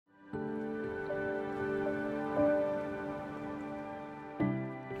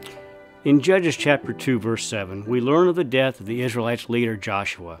In Judges chapter 2, verse 7, we learn of the death of the Israelites' leader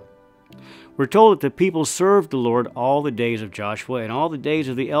Joshua. We're told that the people served the Lord all the days of Joshua and all the days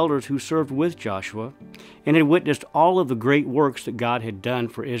of the elders who served with Joshua, and had witnessed all of the great works that God had done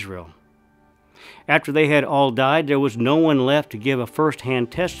for Israel. After they had all died, there was no one left to give a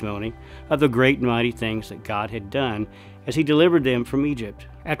first-hand testimony of the great and mighty things that God had done as he delivered them from Egypt.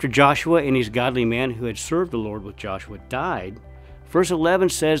 After Joshua and his godly men who had served the Lord with Joshua died, verse 11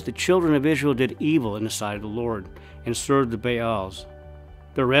 says the children of Israel did evil in the sight of the Lord and served the Baals.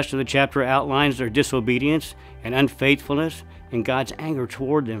 The rest of the chapter outlines their disobedience and unfaithfulness and God's anger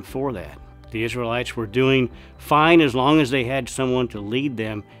toward them for that. The Israelites were doing fine as long as they had someone to lead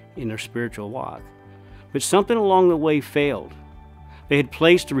them in their spiritual walk. But something along the way failed. They had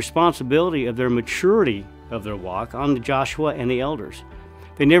placed the responsibility of their maturity of their walk on Joshua and the elders.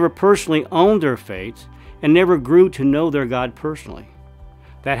 They never personally owned their faith and never grew to know their God personally.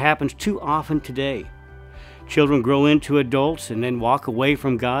 That happens too often today. Children grow into adults and then walk away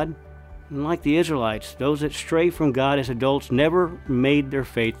from God. And like the Israelites, those that stray from God as adults never made their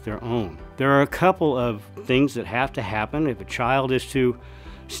faith their own. There are a couple of things that have to happen if a child is to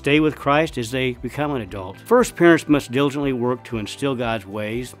stay with Christ as they become an adult. First, parents must diligently work to instill God's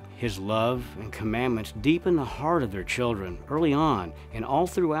ways, His love, and commandments deep in the heart of their children early on and all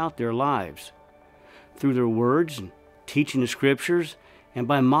throughout their lives, through their words and teaching the Scriptures, and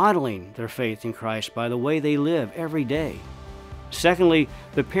by modeling their faith in Christ by the way they live every day. Secondly,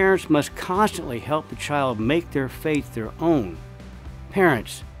 the parents must constantly help the child make their faith their own.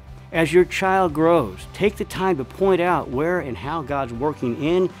 Parents, as your child grows, take the time to point out where and how God's working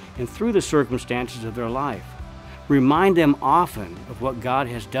in and through the circumstances of their life. Remind them often of what God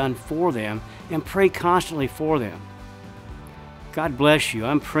has done for them and pray constantly for them. God bless you.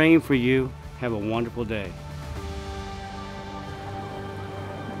 I'm praying for you. Have a wonderful day.